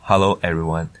Hello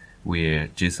everyone, we're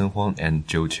Jason Huang and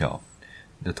Qiao.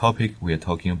 The topic we are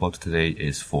talking about today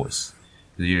is force.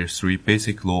 There are three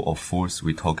basic laws of force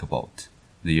we talk about.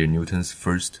 They are Newton's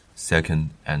first, second,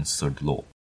 and third law.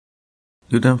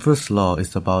 Newton's first law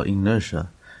is about inertia.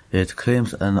 It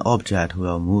claims an object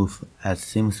will move at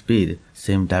same speed,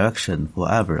 same direction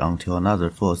forever until another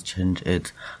force changes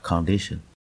its condition.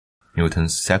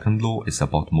 Newton's second law is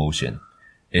about motion.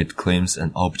 It claims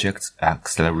an object's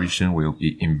acceleration will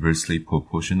be inversely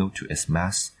proportional to its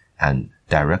mass and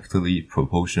directly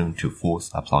proportional to force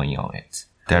applying on it.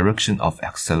 Direction of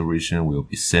acceleration will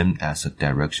be same as the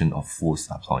direction of force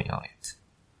applying on it.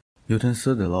 Newton's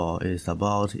third law is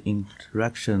about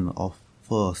interaction of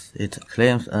force. It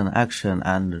claims an action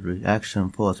and reaction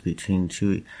force between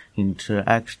two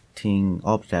interacting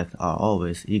objects are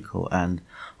always equal and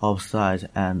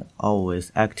opposite and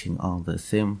always acting on the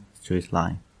same straight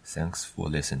line. Thanks for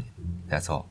listening. That's all.